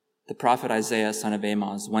The prophet Isaiah, son of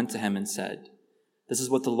Amoz, went to him and said, "This is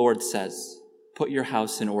what the Lord says, put your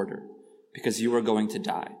house in order, because you are going to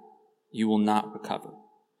die. You will not recover."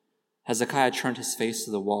 Hezekiah turned his face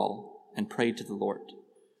to the wall and prayed to the Lord.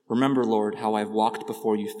 "Remember, Lord, how I have walked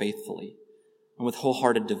before you faithfully and with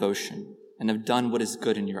wholehearted devotion, and have done what is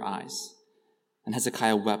good in your eyes." And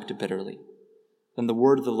Hezekiah wept bitterly. Then the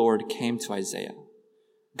word of the Lord came to Isaiah.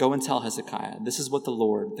 "Go and tell Hezekiah, this is what the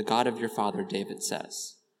Lord, the God of your father David,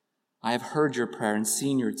 says. I have heard your prayer and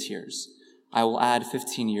seen your tears. I will add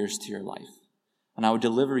 15 years to your life, and I will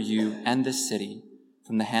deliver you and this city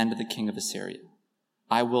from the hand of the king of Assyria.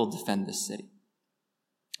 I will defend this city.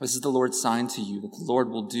 This is the Lord's sign to you that the Lord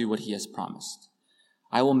will do what he has promised.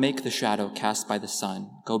 I will make the shadow cast by the sun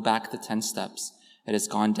go back the 10 steps it has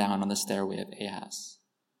gone down on the stairway of Ahaz."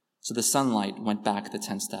 So the sunlight went back the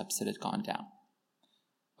 10 steps it had gone down.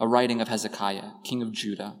 A writing of Hezekiah, king of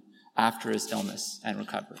Judah, after his illness and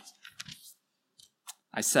recovery.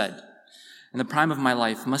 I said, "In the prime of my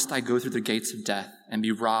life, must I go through the gates of death and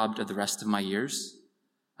be robbed of the rest of my years?"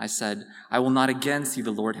 I said, "I will not again see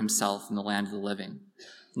the Lord himself in the land of the living.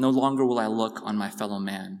 No longer will I look on my fellow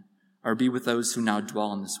man, or be with those who now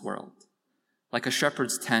dwell in this world. Like a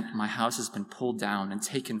shepherd's tent, my house has been pulled down and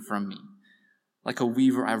taken from me. Like a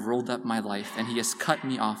weaver, I've rolled up my life, and he has cut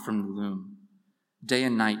me off from the loom. Day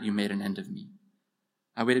and night you made an end of me.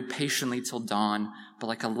 I waited patiently till dawn, but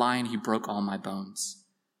like a lion he broke all my bones.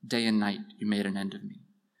 Day and night you made an end of me.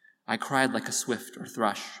 I cried like a swift or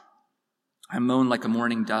thrush. I moaned like a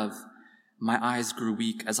mourning dove. My eyes grew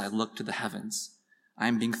weak as I looked to the heavens. I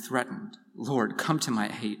am being threatened. Lord, come to my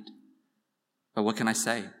aid." But what can I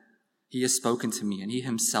say? He has spoken to me, and he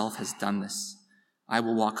himself has done this. I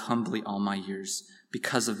will walk humbly all my years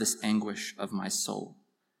because of this anguish of my soul.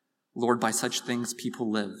 Lord, by such things people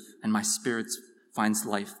live, and my spirit finds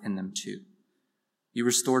life in them too. You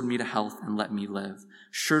restored me to health and let me live.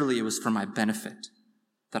 Surely it was for my benefit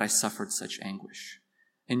that I suffered such anguish.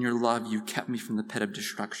 In your love, you kept me from the pit of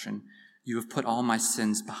destruction. You have put all my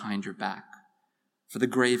sins behind your back. For the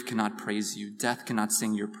grave cannot praise you. Death cannot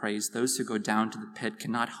sing your praise. Those who go down to the pit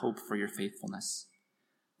cannot hope for your faithfulness.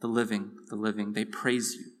 The living, they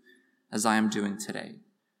praise you, as I am doing today.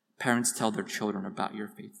 Parents tell their children about your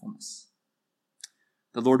faithfulness.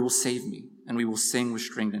 The Lord will save me, and we will sing with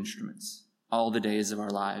stringed instruments all the days of our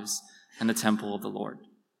lives in the temple of the Lord.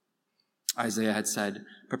 Isaiah had said,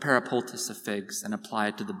 "Prepare a poultice of figs and apply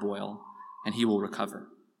it to the boil, and he will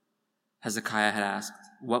recover." Hezekiah had asked,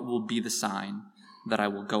 "What will be the sign that I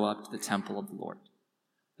will go up to the temple of the Lord?"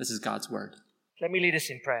 This is God's word. Let me lead us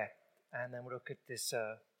in prayer, and then we'll look at this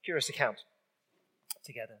curious account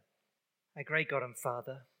together. Our great God and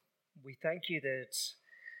Father, we thank you that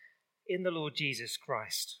in the Lord Jesus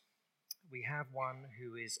Christ, we have one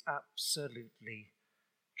who is absolutely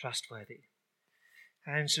trustworthy.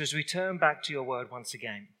 And so as we turn back to your word once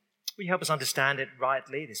again, will you help us understand it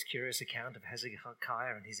rightly, this curious account of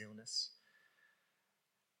Hezekiah and his illness?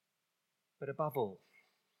 But above all,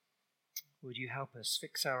 would you help us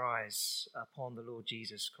fix our eyes upon the Lord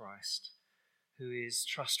Jesus Christ, who is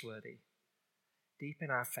trustworthy. Deepen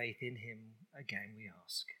our faith in him again, we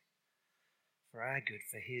ask, for our good,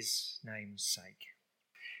 for his name's sake.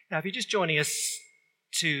 Now, if you're just joining us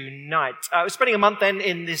tonight, we're spending a month then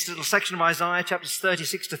in this little section of Isaiah, chapters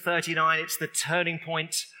 36 to 39. It's the turning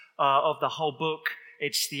point of the whole book.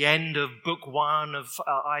 It's the end of book 1 of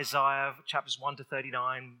Isaiah, chapters 1 to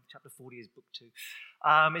 39. Chapter 40 is book 2.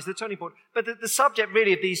 It's the turning point. But the subject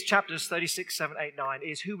really of these chapters, 36, 7, 8, 9,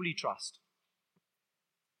 is who will you trust?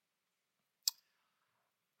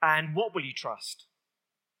 And what will you trust?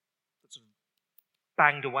 That's sort of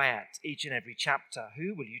banged away at each and every chapter.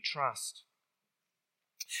 Who will you trust?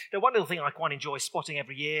 Now, one little thing I quite enjoy spotting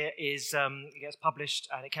every year is, it gets published,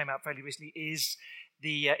 and it came out fairly recently, is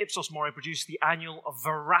the Ipsos Mori produced the annual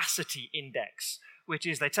Veracity Index, which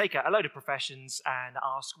is they take a load of professions and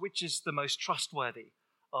ask which is the most trustworthy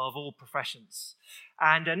of all professions.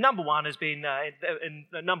 And number one has been,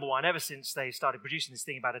 number one ever since they started producing this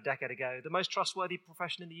thing about a decade ago, the most trustworthy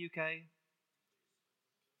profession in the UK?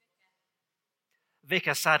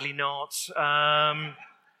 Vicar, sadly not.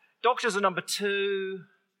 Doctors are number 2.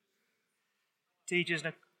 Teachers,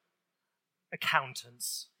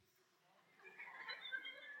 accountants.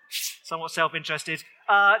 Somewhat self-interested.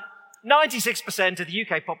 96% of the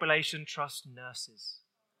UK population trust nurses.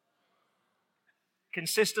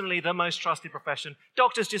 Consistently the most trusted profession.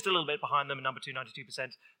 Doctors just a little bit behind them, number 2,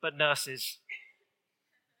 92%. But nurses,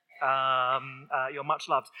 you're much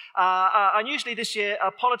loved. Unusually this year,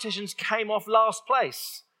 politicians came off last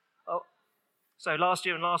place. So last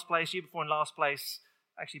year in last place, year before in last place,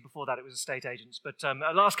 Actually, before that, it was estate agents. But the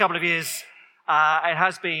last couple of years, it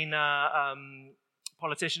has been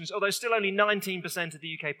politicians, although still only 19% of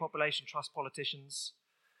the UK population trust politicians.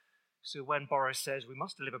 So when Boris says we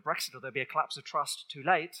must deliver Brexit or there'll be a collapse of trust, too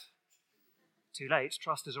late. Too late,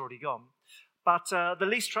 trust has already gone. But the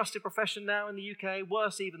least trusted profession now in the UK,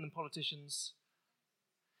 worse even than politicians.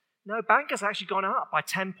 No, bankers have actually gone up by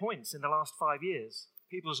 10 points in the last 5 years.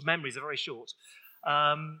 People's memories are very short.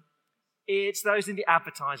 It's those in the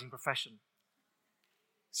advertising profession.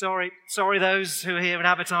 Sorry, those who are here in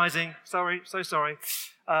advertising. Sorry, so sorry.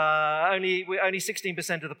 Only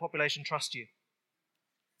 16% of the population trust you.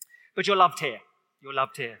 But you're loved here. You're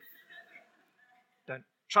loved here. Don't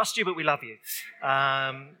trust you, but we love you.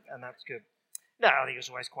 And that's good. No, I think it's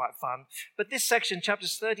always quite fun. But this section,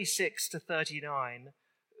 chapters 36 to 39,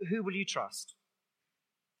 who will you trust?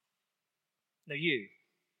 No, you.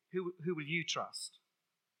 Who will you trust?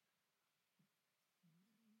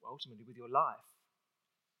 Ultimately, with your life.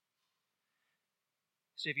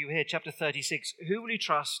 So if you were here, chapter 36, who will you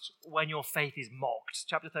trust when your faith is mocked?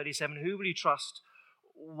 Chapter 37, who will you trust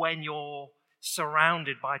when you're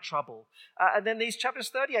surrounded by trouble? And then these chapters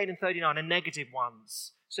 38 and 39 are negative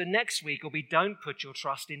ones. So next week will be don't put your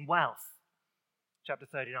trust in wealth, chapter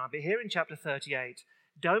 39. But here in chapter 38,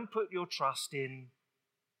 don't put your trust in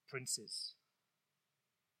princes.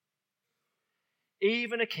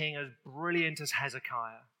 Even a king as brilliant as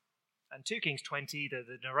Hezekiah. And 2 Kings 20,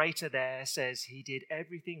 the narrator there says he did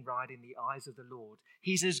everything right in the eyes of the Lord.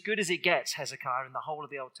 He's as good as it gets, Hezekiah, in the whole of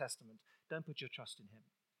the Old Testament. Don't put your trust in him.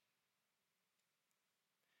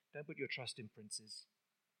 Don't put your trust in princes.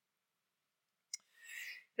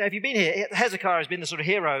 Now, if you've been here, Hezekiah has been the sort of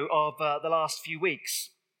hero of the last few weeks.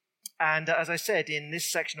 And as I said, in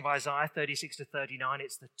this section of Isaiah 36 to 39,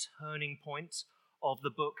 it's the turning point of the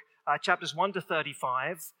book. Chapters 1 to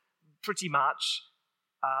 35, pretty much,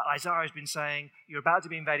 Isaiah has been saying, you're about to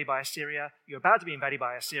be invaded by Assyria. You're about to be invaded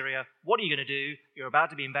by Assyria. What are you going to do? You're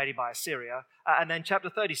about to be invaded by Assyria. And then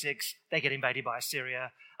chapter 36, they get invaded by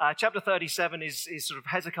Assyria. Chapter 37 is sort of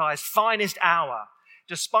Hezekiah's finest hour.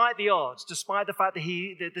 Despite the odds, despite the fact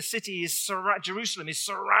that the city Jerusalem is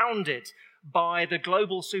surrounded by the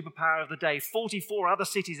global superpower of the day. 44 other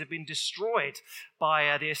cities have been destroyed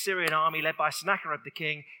by the Assyrian army led by Sennacherib the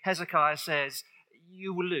king. Hezekiah says,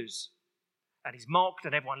 you will lose. And he's mocked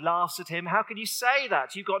and everyone laughs at him. How can you say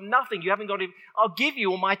that? You've got nothing. You haven't got it. I'll give you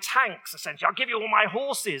all my tanks, essentially. I'll give you all my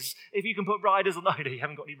horses if you can put riders on. No, you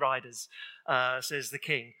haven't got any riders, says the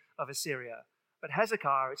king of Assyria. But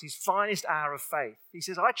Hezekiah, it's his finest hour of faith. He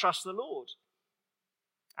says, I trust the Lord.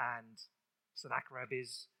 And Sennacherib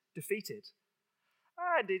is defeated.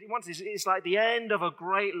 And it's like the end of a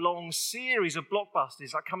great long series of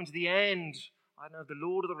blockbusters, like coming to the end, I don't know, The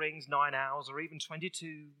Lord of the Rings, 9 hours, or even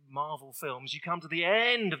 22 Marvel films. You come to the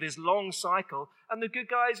end of this long cycle, and the good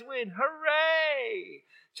guys win. Hooray!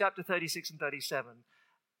 Chapter 36 and 37.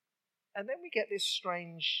 And then we get this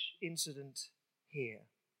strange incident here.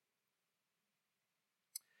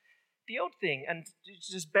 The odd thing, and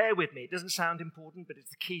just bear with me, it doesn't sound important, but it's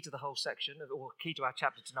the key to the whole section, or key to our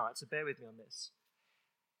chapter tonight, so bear with me on this.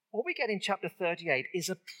 What we get in chapter 38 is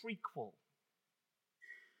a prequel.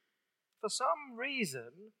 For some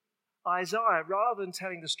reason, Isaiah, rather than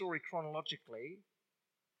telling the story chronologically,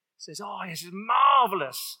 says, this is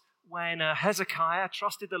marvelous when Hezekiah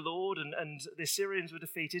trusted the Lord and the Assyrians were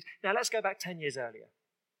defeated. Now let's go back 10 years earlier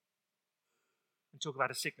and talk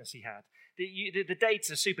about a sickness he had. The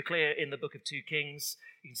dates are super clear in the book of 2 Kings.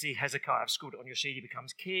 You can see Hezekiah, I've scored it on your sheet, he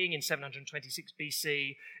becomes king in 726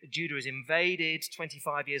 BC. Judah is invaded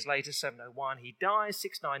 25 years later, 701. He dies,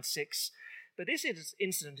 696. But this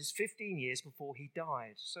incident is 15 years before he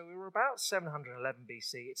died. So we were about 711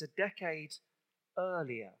 BC. It's a decade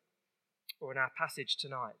earlier, or in our passage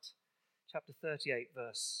tonight, chapter 38,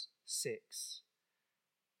 verse 6.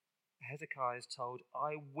 Hezekiah is told,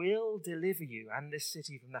 I will deliver you and this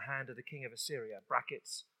city from the hand of the king of Assyria,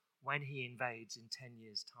 brackets, when he invades in 10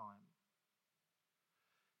 years' time.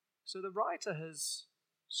 So the writer has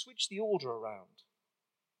switched the order around.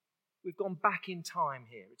 We've gone back in time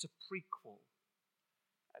here. It's a prequel.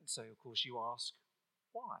 And so, of course, you ask,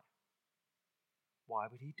 why? Why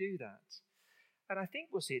would he do that? And I think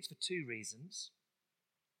we'll see it's for two reasons.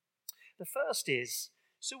 The first is,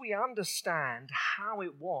 so we understand how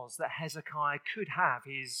it was that Hezekiah could have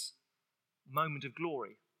his moment of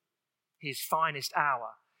glory, his finest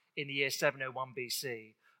hour in the year 701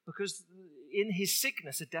 BC, because in his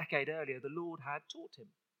sickness a decade earlier, the Lord had taught him,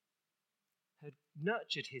 had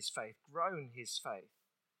nurtured his faith, grown his faith,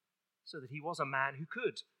 so that he was a man who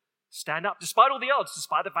could stand up despite all the odds,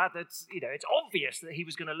 despite the fact that, it's obvious that he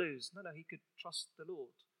was going to lose. No, he could trust the Lord.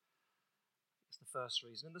 That's the first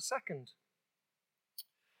reason. And the second,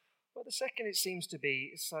 it seems to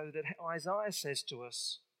be so that Isaiah says to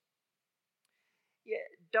us,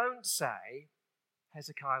 don't say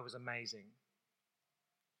Hezekiah was amazing.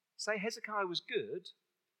 Say Hezekiah was good,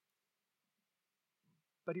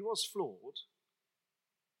 but he was flawed.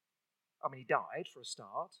 He died for a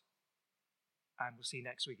start. And we'll see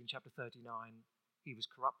next week in chapter 39, he was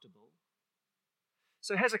corruptible.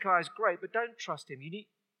 So Hezekiah is great, but don't trust him. You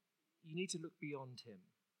need to look beyond him.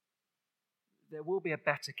 There will be a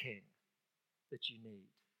better king that you need.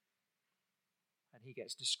 And he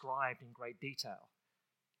gets described in great detail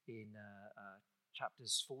in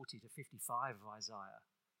chapters 40 to 55 of Isaiah,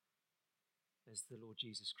 as the Lord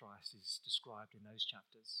Jesus Christ is described in those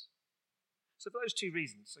chapters. So for those two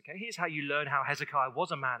reasons, here's how you learn how Hezekiah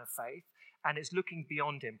was a man of faith, and it's looking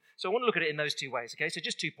beyond him. So I want to look at it in those two ways, So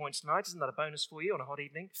just 2 points tonight. Isn't that a bonus for you on a hot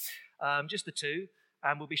evening? Just the two,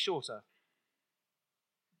 and we'll be shorter.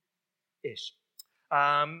 Ish.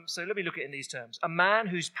 So let me look at it in these terms. A man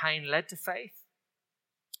whose pain led to faith,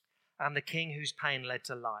 and the king whose pain led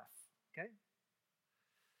to life.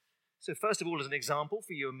 So first of all, as an example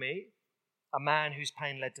for you and me, a man whose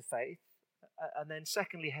pain led to faith. And then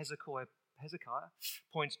secondly, Hezekiah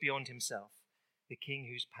points beyond himself, the king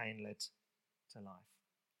whose pain led to life.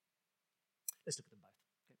 Let's look at them both.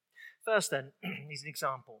 First then, he's an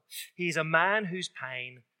example. He's a man whose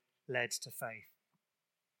pain led to faith.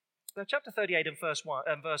 Now, chapter 38 and verse 1,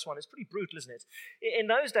 it's pretty brutal, isn't it? In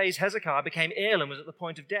those days, Hezekiah became ill and was at the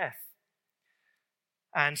point of death.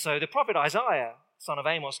 And so the prophet Isaiah, son of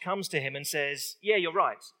Amos, comes to him and says, yeah, you're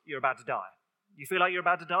right, you're about to die. You feel like you're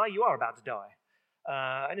about to die? You are about to die.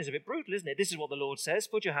 And it's a bit brutal, isn't it? This is what the Lord says,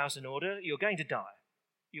 put your house in order, you're going to die.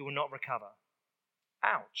 You will not recover.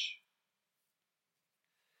 Ouch.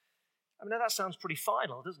 Now that sounds pretty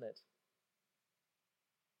final, doesn't it?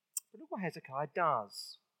 But look what Hezekiah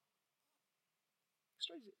does.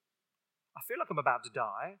 I feel like I'm about to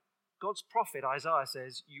die. God's prophet Isaiah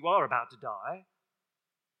says, you are about to die.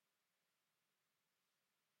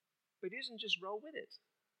 But he doesn't just roll with it.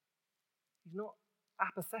 He's not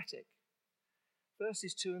apathetic.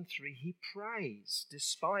 Verses 2 and 3, he prays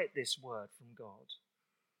despite this word from God.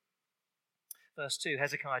 Verse 2,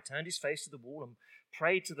 Hezekiah turned his face to the wall and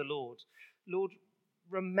prayed to the Lord. Lord,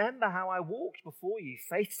 remember how I walked before you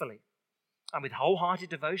faithfully and with wholehearted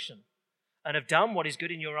devotion, and have done what is good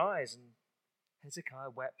in your eyes. And Hezekiah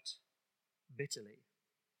wept bitterly.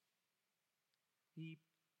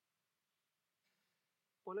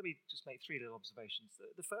 Let me just make 3 little observations.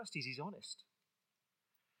 The first is he's honest.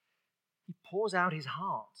 He pours out his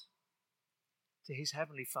heart to his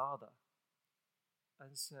heavenly Father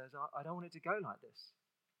and says, I don't want it to go like this.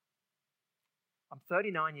 I'm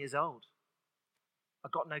 39 years old.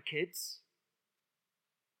 I've got no kids.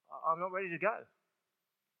 I'm not ready to go.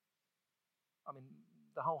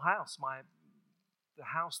 The whole house,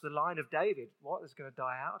 the line of David, is going to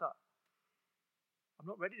die out? I'm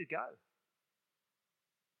not ready to go.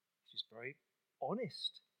 He's just very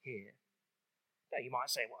honest here. Now you might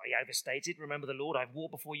say, he overstated. Remember the Lord, I've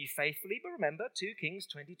walked before you faithfully. But remember, 2 Kings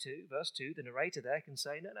 22, verse 2, the narrator there can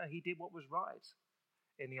say, no, he did what was right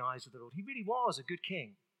in the eyes of the Lord. He really was a good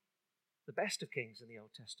king, the best of kings in the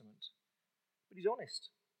Old Testament. But he's honest.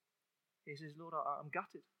 He says, Lord, I'm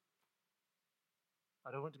gutted.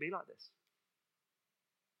 I don't want it to be like this.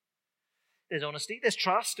 There's honesty, there's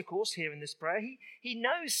trust, of course, here in this prayer. He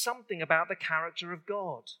knows something about the character of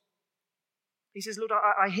God. He says, Lord,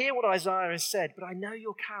 I hear what Isaiah has said, but I know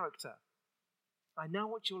your character. I know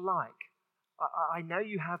what you're like. I know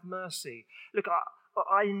you have mercy. Look,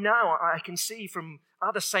 I know, I can see from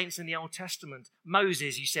other saints in the Old Testament,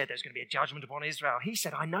 Moses, you said there's going to be a judgment upon Israel. He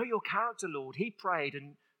said, I know your character, Lord. He prayed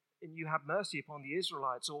and you have mercy upon the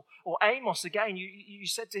Israelites. Or Amos, again, you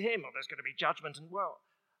said to him, there's going to be judgment. And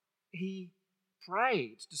he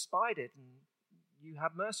prayed despite it, and you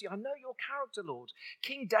have mercy. I know your character, Lord.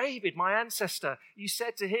 King David, my ancestor, you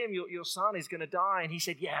said to him, your son is going to die. And he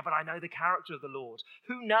said, yeah, but I know the character of the Lord.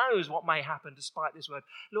 Who knows what may happen despite this word?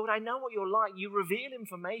 Lord, I know what you're like. You reveal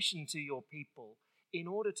information to your people in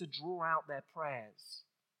order to draw out their prayers.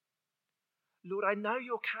 Lord, I know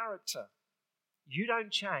your character. You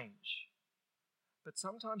don't change. But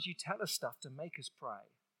sometimes you tell us stuff to make us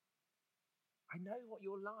pray. I know what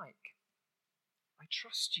you're like. I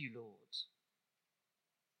trust you, Lord.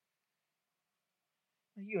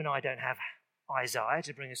 Now, you and I don't have Isaiah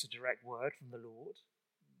to bring us a direct word from the Lord,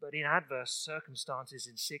 but in adverse circumstances,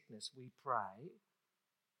 in sickness, we pray,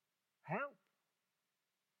 help.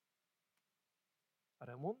 I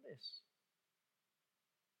don't want this.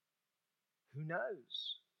 Who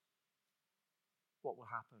knows what will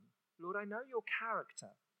happen? Lord, I know your character.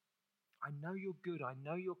 I know you're good. I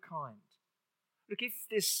know you're kind. Look, if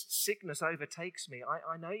this sickness overtakes me,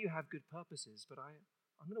 I know you have good purposes, but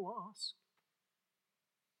I'm going to ask.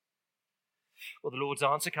 Well, the Lord's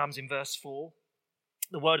answer comes in verse 4.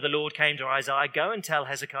 The word of the Lord came to Isaiah, go and tell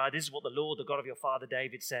Hezekiah, this is what the Lord, the God of your father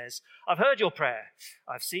David says. I've heard your prayer.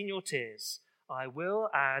 I've seen your tears. I will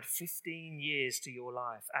add 15 years to your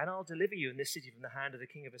life, and I'll deliver you in this city from the hand of the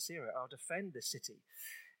king of Assyria. I'll defend this city.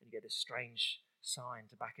 And you get this strange sign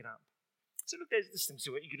to back it up. So look, there's things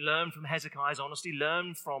you can learn from Hezekiah's honesty,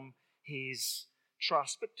 learn from his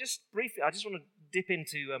trust. But just briefly, I just want to dip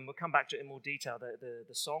into, we'll come back to it in more detail,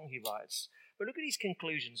 the song he writes. But look at his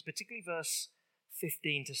conclusions, particularly verse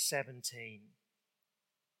 15 to 17.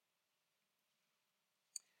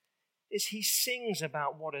 As he sings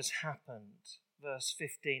about what has happened, verse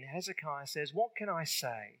 15, Hezekiah says, what can I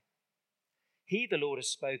say? He, the Lord, has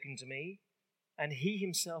spoken to me, and he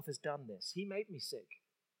himself has done this. He made me sick.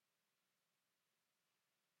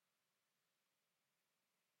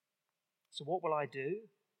 So what will I do?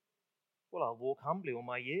 Well, I'll walk humbly all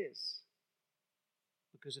my years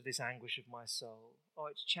because of this anguish of my soul. Oh,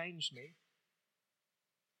 it's changed me.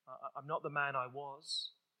 I'm not the man I was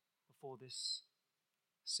before this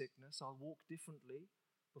sickness. I'll walk differently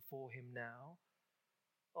before him now.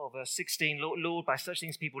 Oh, verse 16, Lord, by such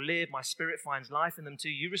things people live. My spirit finds life in them too.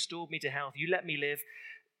 You restored me to health. You let me live.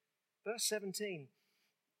 Verse 17,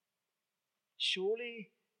 surely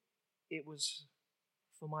it was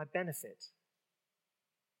for my benefit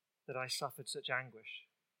that I suffered such anguish.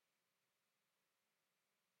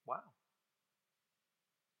 Wow.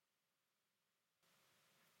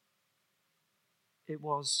 It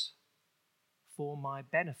was for my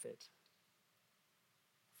benefit,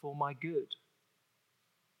 for my good,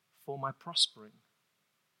 for my prospering,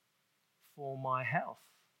 for my health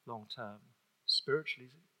long term,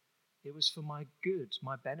 spiritually. It was for my good,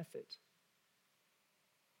 my benefit,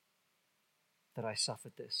 that I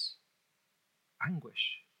suffered this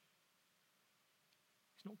anguish.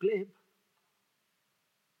 It's not glib.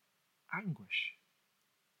 Anguish.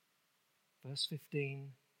 Verse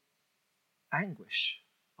 15, anguish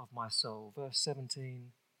of my soul. Verse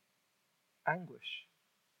 17, anguish.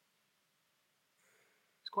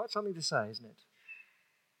 It's quite something to say, isn't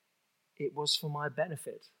it? It was for my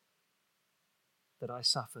benefit that I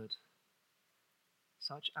suffered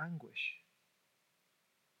such anguish.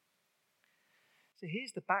 So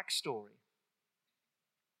here's the backstory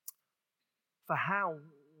for how,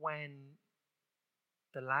 when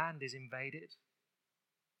the land is invaded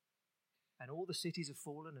and all the cities have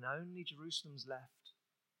fallen and only Jerusalem's left,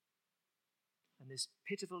 and this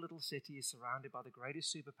pitiful little city is surrounded by the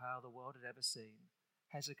greatest superpower the world had ever seen,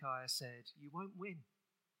 Hezekiah said, you won't win.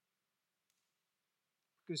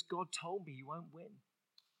 Because God told me you won't win.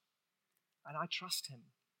 And I trust him.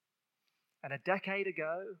 And a decade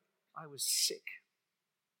ago, I was sick.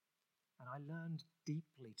 And I learned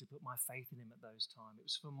deeply to put my faith in him at those times. It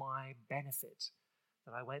was for my benefit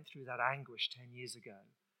that I went through that anguish 10 years ago,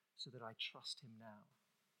 so that I trust him now.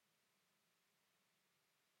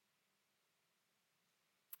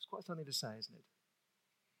 It's quite something to say, isn't it?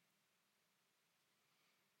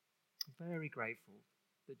 I'm very grateful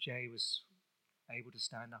that Jay was able to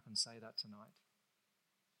stand up and say that tonight.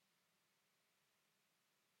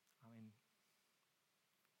 I mean,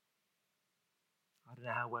 I don't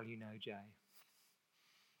know how well you know Jay,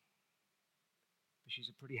 but she's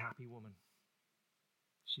a pretty happy woman.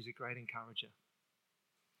 She's a great encourager.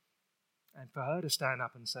 And for her to stand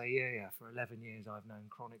up and say, yeah, for 11 years I've known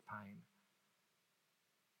chronic pain,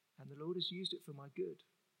 and the Lord has used it for my good.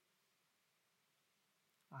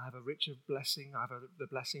 I have a richer blessing. I have the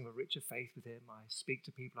blessing of a richer faith with him. I speak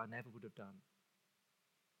to people I never would have done.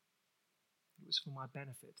 It was for my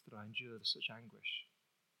benefit that I endured such anguish.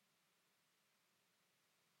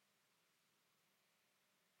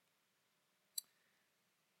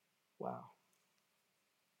 Wow.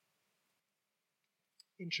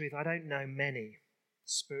 In truth, I don't know many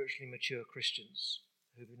spiritually mature Christians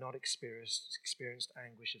who have not experienced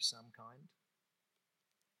anguish of some kind.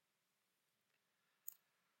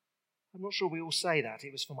 I'm not sure we all say that.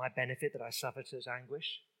 It was for my benefit that I suffered such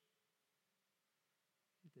anguish.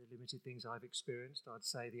 The limited things I've experienced, I'd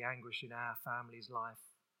say the anguish in our family's life.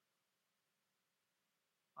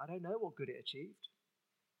 I don't know what good it achieved.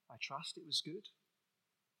 I trust it was good.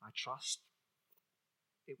 I trust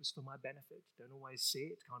it was for my benefit. Don't always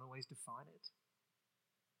see it, can't always define it.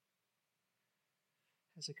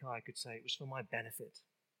 Hezekiah could say it was for my benefit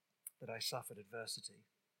that I suffered adversity.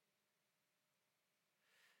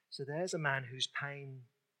 So there's a man whose pain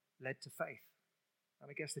led to faith.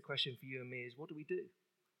 And I guess the question for you and me is, what do we do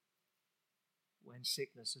when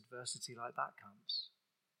sickness, adversity like that comes?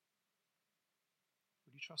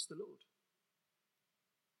 Will you trust the Lord?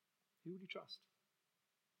 Who will you trust?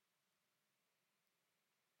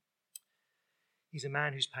 He's a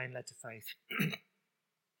man whose pain led to faith.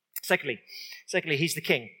 Secondly, he's the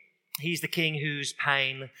king. He's the king whose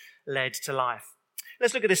pain led to life.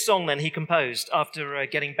 Let's look at this song then he composed after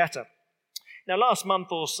getting better. Now, last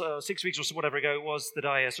month or so, 6 weeks or so, whatever ago it was, that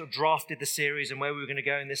I sort of drafted the series and where we were going to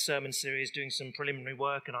go in this sermon series, doing some preliminary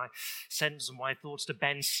work, and I sent some of my thoughts to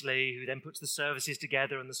Ben Slee, who then puts the services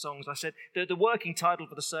together and the songs. I said, the working title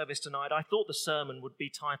for the service tonight, I thought the sermon would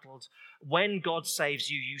be titled, When God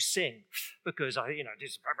Saves You, You Sing, because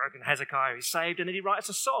this broken Hezekiah is saved, and then he writes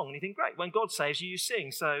a song, and you think, great, when God saves you, you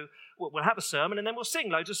sing. So we'll have a sermon, and then we'll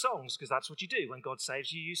sing loads of songs, because that's what you do. When God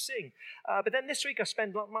saves you, you sing. But then this week I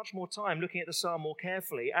spent much more time looking at the psalm more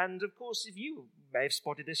carefully, and of course, if you may have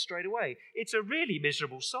spotted this straight away, it's a really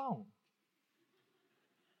miserable song.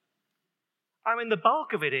 I mean, the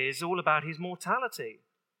bulk of it is all about his mortality.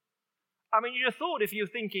 I mean, you'd have thought if you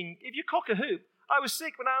cock a hoop, I was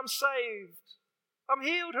sick, but now I'm saved. I'm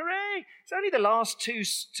healed, hooray! It's only the last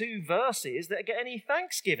two verses that get any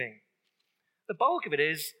thanksgiving. The bulk of it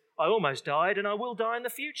is, I almost died and I will die in the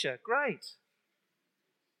future. Great.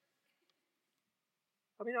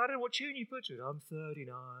 I mean, I don't know what tune you put to it. I'm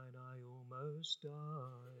 39, I almost died.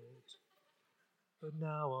 But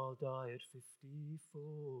now I'll die at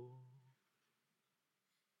 54.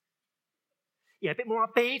 Yeah, a bit more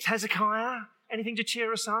upbeat, Hezekiah. Anything to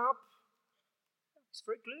cheer us up? It's a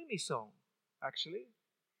very gloomy song, actually.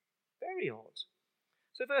 Very odd.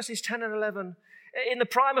 So verses 10 and 11. In the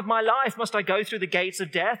prime of my life must I go through the gates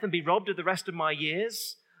of death and be robbed of the rest of my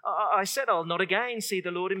years? I said I'll not again see the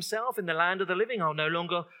Lord himself in the land of the living. No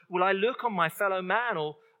longer will I look on my fellow man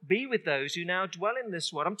or be with those who now dwell in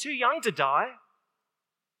this world. I'm too young to die.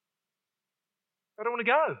 I don't want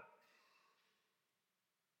to go.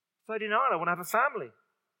 39, I want to have a family.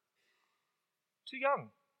 Too young.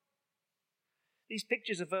 These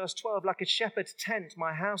pictures of verse 12, like a shepherd's tent,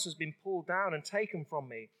 my house has been pulled down and taken from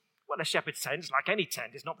me. Well, a shepherd's tent is like any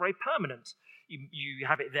tent. It's not very permanent. You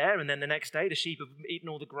have it there, and then the next day the sheep have eaten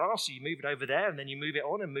all the grass, so you move it over there, and then you move it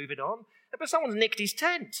on and move it on. But someone's nicked his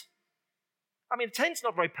tent. I mean, a tent's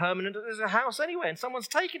not very permanent. There's a house anyway, and someone's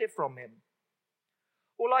taken it from him.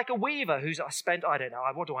 Or like a weaver who's spent, I don't know,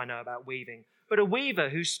 what do I know about weaving? But a weaver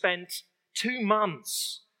who spent 2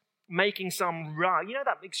 months making some rug. You know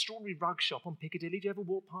that extraordinary rug shop on Piccadilly? Did you ever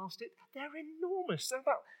walk past it? They're enormous. They're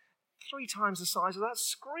about 3 times the size of that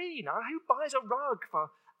screen. Who buys a rug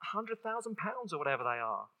for £100,000 or whatever they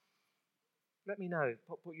are? Let me know.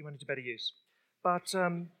 Put your money to better use. But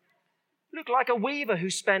look, like a weaver who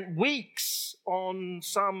spent weeks on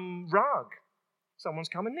some rug. Someone's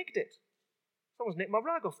come and nicked it. Someone's nicked my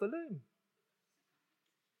rug off the loom.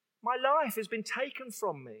 My life has been taken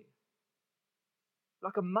from me.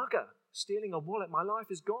 Like a mugger stealing a wallet, my life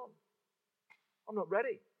is gone. I'm not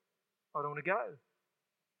ready. I don't want to go.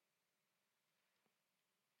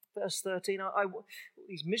 Verse 13,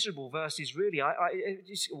 these miserable verses really, it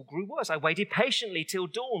just all grew worse. I waited patiently till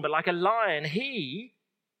dawn, but like a lion, the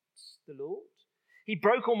Lord, he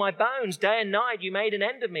broke all my bones. Day and night you made an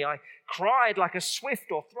end of me. I cried like a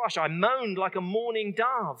swift or thrush. I moaned like a mourning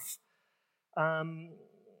dove.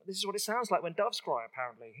 This is what it sounds like when doves cry,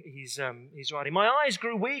 apparently. He's writing, my eyes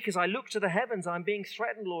grew weak as I looked to the heavens. I'm being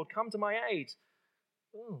threatened, Lord. Come to my aid.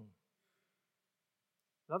 Oh,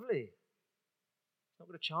 lovely. Not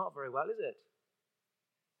going to chart very well, is it?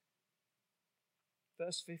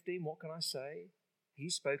 Verse 15, what can I say?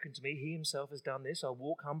 He's spoken to me. He himself has done this. I'll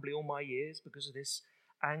walk humbly all my years because of this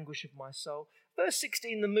anguish of my soul. Verse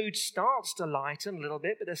 16, the mood starts to lighten a little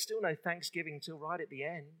bit, but there's still no thanksgiving till right at the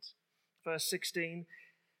end. Verse 16,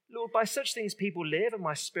 Lord, by such things people live, and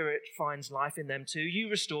my spirit finds life in them too. You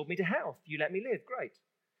restored me to health. You let me live. Great.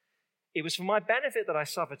 It was for my benefit that I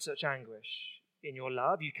suffered such anguish. In your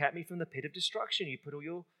love, you kept me from the pit of destruction. You put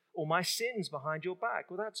all my sins behind your back.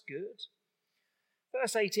 Well, that's good.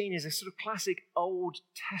 Verse 18 is a sort of classic Old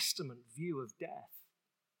Testament view of death.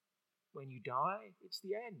 When you die, it's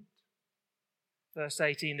the end. Verse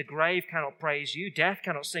 18, the grave cannot praise you. Death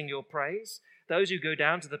cannot sing your praise. Those who go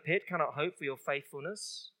down to the pit cannot hope for your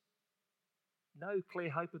faithfulness. No clear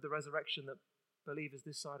hope of the resurrection that believers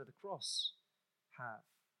this side of the cross have.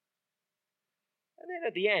 And then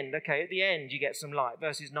at the end you get some light.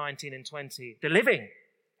 Verses 19 and 20. The living,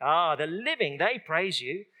 they praise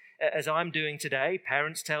you, as I'm doing today.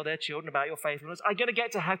 Parents tell their children about your faithfulness. I'm going to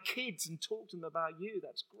get to have kids and talk to them about you.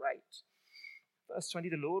 That's great. Verse 20,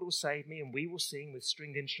 the Lord will save me, and we will sing with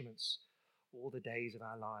stringed instruments all the days of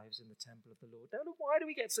our lives in the temple of the Lord. Now, why do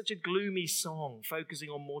we get such a gloomy song focusing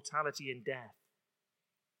on mortality and death?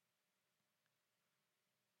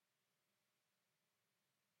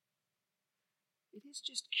 It is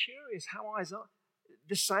just curious how Isaiah,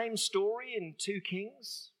 the same story in 2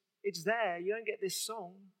 Kings, it's there. You don't get this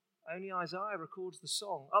song. Only Isaiah records the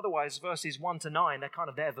song. Otherwise, verses 1 to 9, they're kind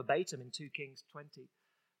of there verbatim in 2 Kings 20.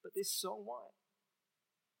 But this song, why?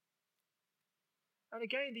 And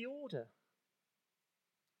again, the order.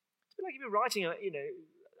 It's a bit like if you're writing,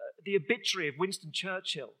 the obituary of Winston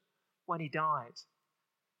Churchill when he died.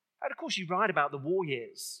 And of course, you write about the war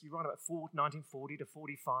years. You write about 1940 to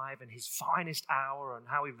 45 and his finest hour and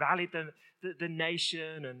how he rallied the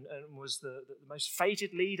nation and was the most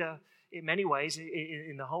fated leader in many ways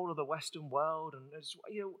in the whole of the Western world. And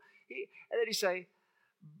then he say,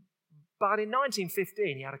 but in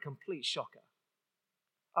 1915, he had a complete shocker.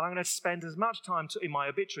 And I'm going to spend as much time in my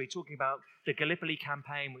obituary talking about the Gallipoli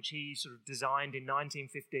campaign, which he sort of designed in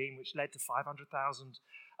 1915, which led to 500,000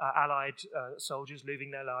 Allied soldiers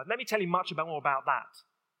losing their lives. Let me tell you much more about that.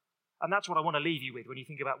 And that's what I want to leave you with when you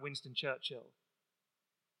think about Winston Churchill.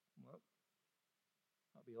 Well,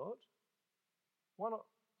 that'd be odd. Why not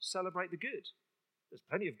celebrate the good? There's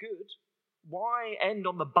plenty of good. Why end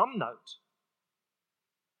on the bum note?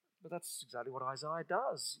 But that's exactly what Isaiah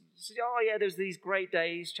does. He says, there's these great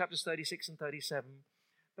days, chapters 36 and 37.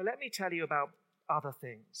 But let me tell you about other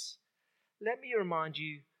things. Let me remind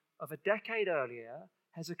you of a decade earlier,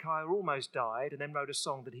 Hezekiah almost died and then wrote a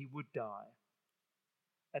song that he would die.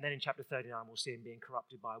 And then in chapter 39, we'll see him being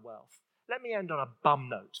corrupted by wealth. Let me end on a bum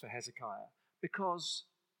note for Hezekiah, because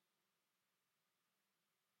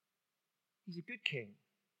he's a good king.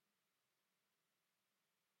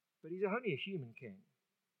 But he's only a human king.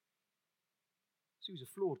 So he's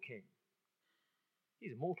a flawed king.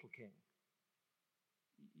 He's a mortal king.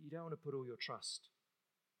 You don't want to put all your trust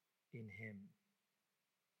in him.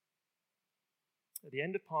 At the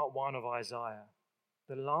end of part 1 of Isaiah,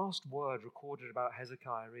 the last word recorded about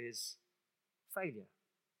Hezekiah is failure.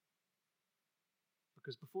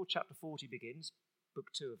 Because before chapter 40 begins,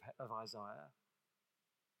 book 2 of Isaiah,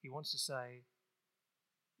 he wants to say,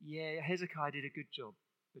 Hezekiah did a good job,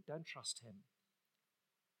 but don't trust him.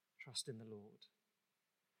 Trust in the Lord.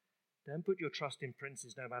 Don't put your trust in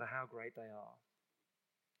princes, no matter how great they are.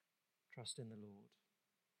 Trust in the Lord.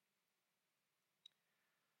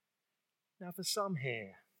 Now, for some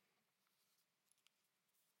here,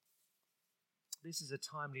 this is a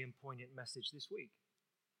timely and poignant message this week.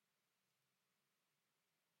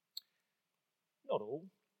 Not all,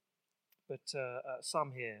 but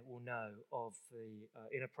some here will know of the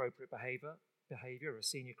inappropriate behavior of a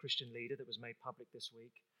senior Christian leader that was made public this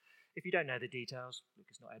week. If you don't know the details, look,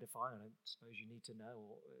 it's not edifying. I don't suppose you need to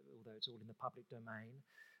know, although it's all in the public domain.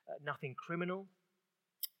 Nothing criminal,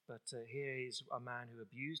 but here is a man who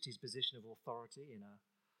abused his position of authority in an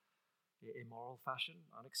immoral fashion,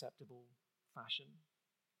 unacceptable fashion.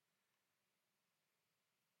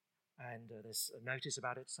 And there's a notice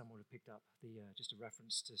about it. Someone have picked up just a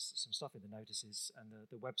reference to some stuff in the notices, and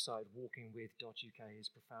the website walkingwith.uk is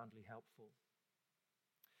profoundly helpful.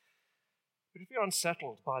 But if you're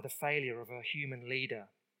unsettled by the failure of a human leader,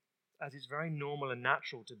 as it's very normal and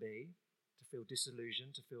natural to be, to feel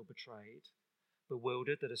disillusioned, to feel betrayed,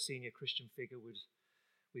 bewildered that a senior Christian figure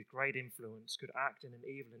with great influence could act in an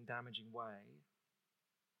evil and damaging way,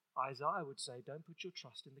 Isaiah would say, don't put your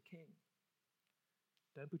trust in the king.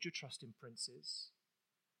 Don't put your trust in princes.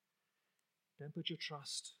 Don't put your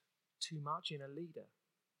trust too much in a leader.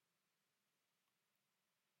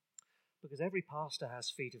 Because every pastor has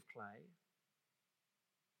feet of clay,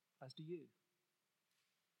 as do you.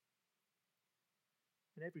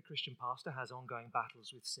 And every Christian pastor has ongoing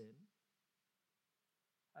battles with sin,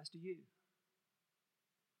 as do you.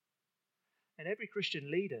 And every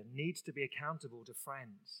Christian leader needs to be accountable to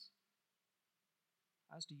friends,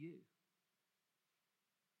 as do you.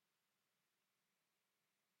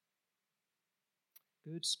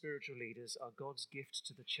 Good spiritual leaders are God's gift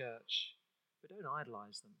to the church, but don't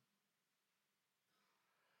idolize them.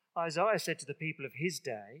 Isaiah said to the people of his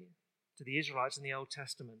day, to the Israelites in the Old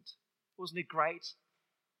Testament, wasn't it great?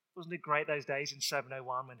 Wasn't it great those days in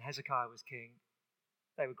 701 when Hezekiah was king?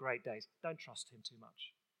 They were great days. Don't trust him too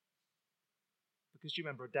much. Because do you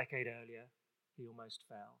remember a decade earlier, he almost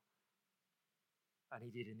fell. And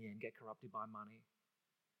he did in the end get corrupted by money.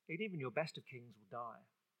 And even your best of kings will die.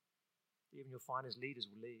 Even your finest leaders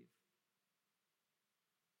will leave.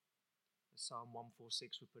 As Psalm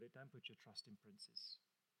 146 would put it, don't put your trust in princes.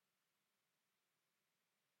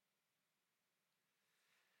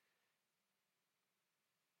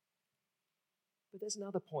 But there's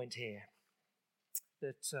another point here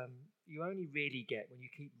that you only really get when you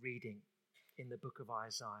keep reading in the book of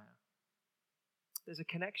Isaiah. There's a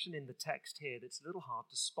connection in the text here that's a little hard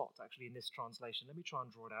to spot, actually, in this translation. Let me try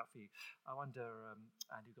and draw it out for you. I wonder,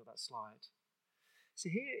 Andy, you got that slide? So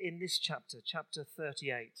here in this chapter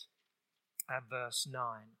 38, at verse 9,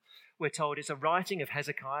 we're told it's a writing of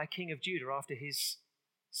Hezekiah, king of Judah, after his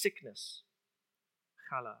sickness,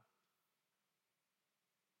 Chala.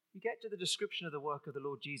 You get to the description of the work of the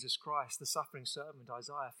Lord Jesus Christ, the suffering servant,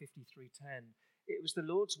 Isaiah 53:10. It was the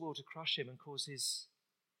Lord's will to crush him and cause his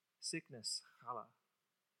sickness, Chala.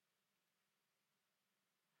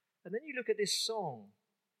 And then you look at this song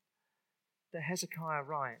that Hezekiah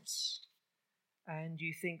writes, and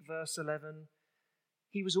you think, verse 11,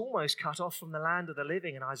 he was almost cut off from the land of the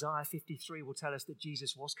living, and Isaiah 53 will tell us that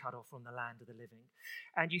Jesus was cut off from the land of the living.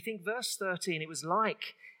 And you think, verse 13, it was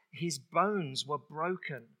like his bones were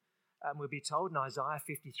broken. And we'll be told in Isaiah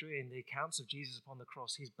 53, in the accounts of Jesus upon the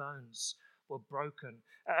cross, his bones were broken.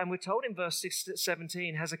 And we're told in verse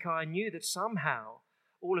 17, Hezekiah knew that somehow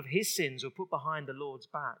all of his sins were put behind the Lord's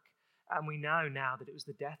back. And we know now that it was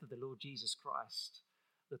the death of the Lord Jesus Christ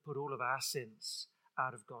that put all of our sins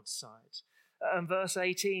out of God's sight. And verse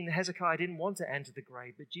 18, Hezekiah didn't want to enter the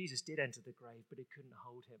grave, but Jesus did enter the grave, but it couldn't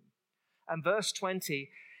hold him. And verse 20,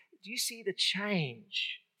 do you see the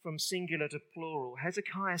change from singular to plural?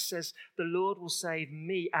 Hezekiah says, the Lord will save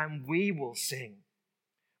me and we will sing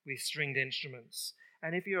with stringed instruments.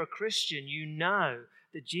 And if you're a Christian, you know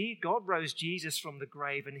that God rose Jesus from the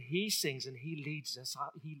grave and he sings and he leads us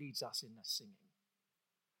in the singing.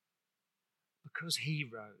 Because he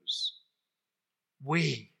rose,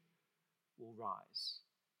 we will rise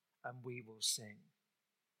and we will sing.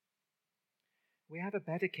 We have a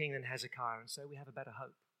better king than Hezekiah, and so we have a better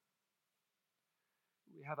hope.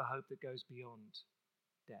 We have a hope that goes beyond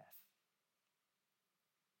death.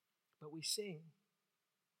 But we sing.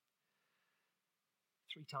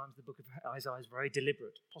 3 times the book of Isaiah is very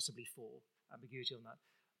deliberate, possibly 4, ambiguity on that.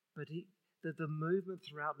 But the movement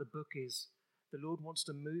throughout the book is the Lord wants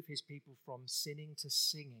to move his people from sinning to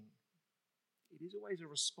singing. It is always a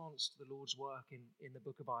response to the Lord's work in the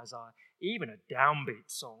book of Isaiah. Even a downbeat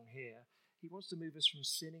song here. He wants to move us from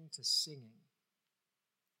sinning to singing.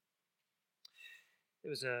 There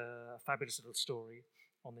was a fabulous little story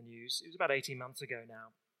on the news. It was about 18 months ago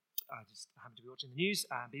now. I just happened to be watching the news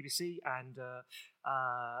and BBC, and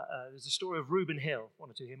there's a story of Reuben Hill. One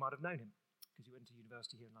or two here might have known him because he went to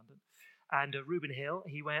university here in London. And Reuben Hill,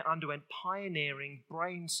 he underwent pioneering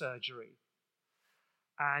brain surgery.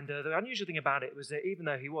 And the unusual thing about it was that even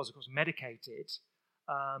though he was, of course, medicated,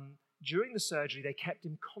 during the surgery they kept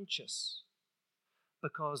him conscious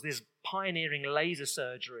because this pioneering laser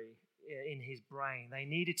surgery in his brain, they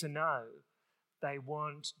needed to know they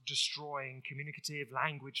weren't destroying communicative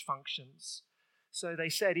language functions. So they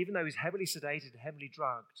said, even though he's heavily sedated, heavily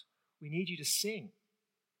drugged, we need you to sing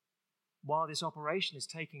while this operation is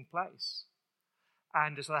taking place.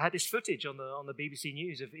 And so I had this footage on the BBC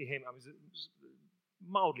News of him. It was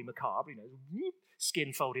mildly macabre,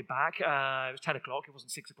 skin folded back. It was 10 o'clock, it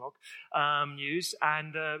wasn't 6 o'clock news.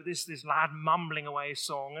 And this lad mumbling away a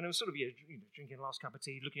song. And it was sort of, drinking the last cup of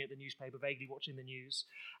tea, looking at the newspaper, vaguely watching the news.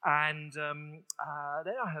 And then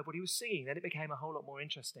I heard what he was singing. Then it became a whole lot more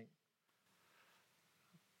interesting.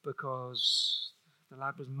 Because the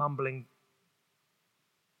lad was mumbling.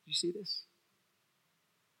 Did you see this?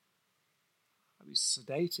 I was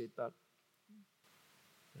sedated, but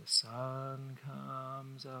the sun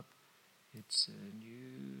comes up, it's a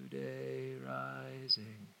new day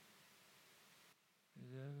rising.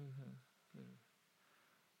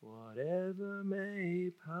 Whatever may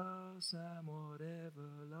pass and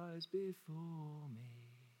whatever lies before me,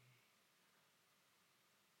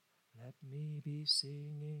 let me be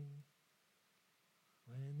singing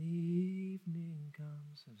when the evening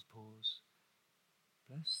comes. Let's pause.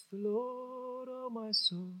 Bless the Lord, oh my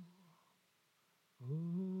soul.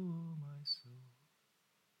 Oh, my soul.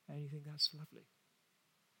 And you think that's lovely.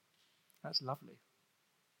 That's lovely.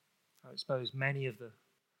 I suppose many of the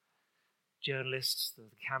journalists,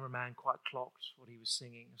 the cameraman quite clocked what he was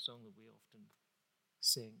singing, a song that we often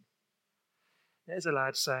sing. There's a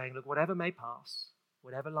lad saying, look, whatever may pass,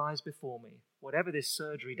 whatever lies before me, whatever this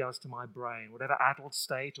surgery does to my brain, whatever addled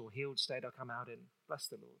state or healed state I come out in, bless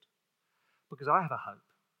the Lord. Because I have a hope.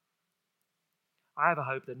 I have a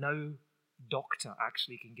hope that no doctor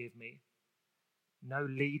actually can give me. No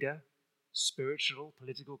leader, spiritual,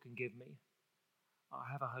 political can give me.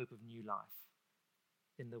 I have a hope of new life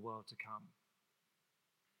in the world to come.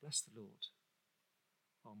 Bless the Lord,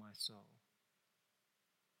 oh my soul.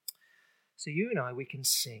 So you and I, we can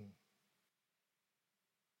sing.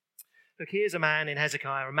 Look, here's a man in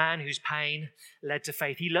Hezekiah, a man whose pain led to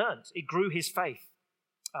faith. He learned, it grew his faith,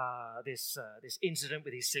 this incident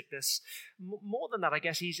with his sickness. More than that, I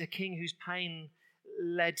guess he's a king whose pain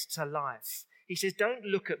led to life. He says, don't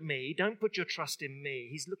look at me, don't put your trust in me.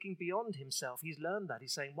 He's looking beyond himself. He's learned that.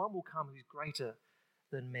 He's saying, one will come who's greater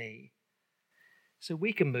than me. So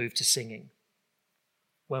we can move to singing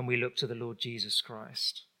when we look to the Lord Jesus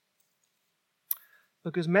Christ.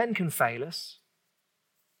 Because men can fail us,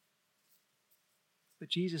 but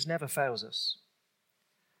Jesus never fails us.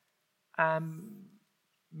 Men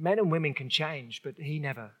and women can change, but he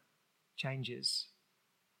never changes.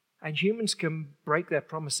 And humans can break their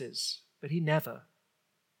promises, but he never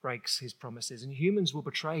breaks his promises. And humans will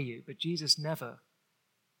betray you, but Jesus never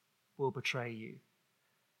will betray you.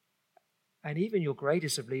 And even your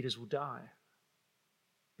greatest of leaders will die,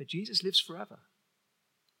 but Jesus lives forever.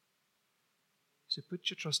 So put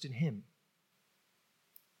your trust in him.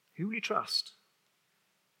 Who will you trust?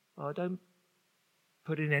 Oh, don't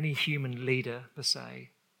put in any human leader per se,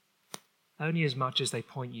 only as much as they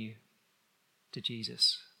point you to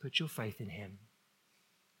Jesus. Put your faith in him.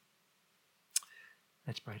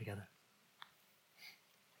 Let's pray together.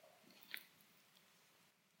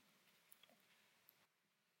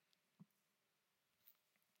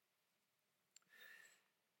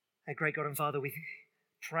 Our great God and Father, we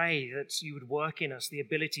pray that you would work in us the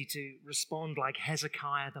ability to respond like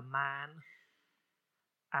Hezekiah the man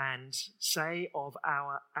and say of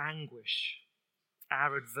our anguish,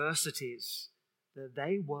 our adversities, that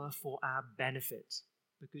they were for our benefit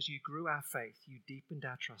because you grew our faith, you deepened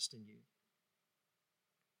our trust in you.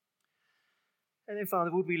 And then, Father,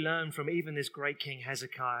 would we learn from even this great king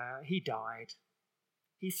Hezekiah? He died.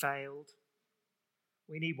 He failed.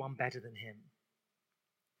 We need one better than him.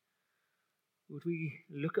 Would we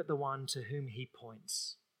look at the one to whom he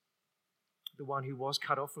points, the one who was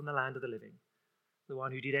cut off from the land of the living, the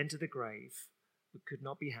one who did enter the grave but could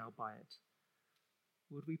not be held by it?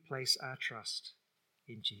 Would we place our trust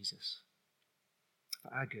in Jesus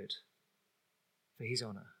for our good, for his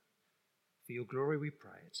honor, for your glory we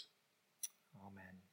pray it. Amen.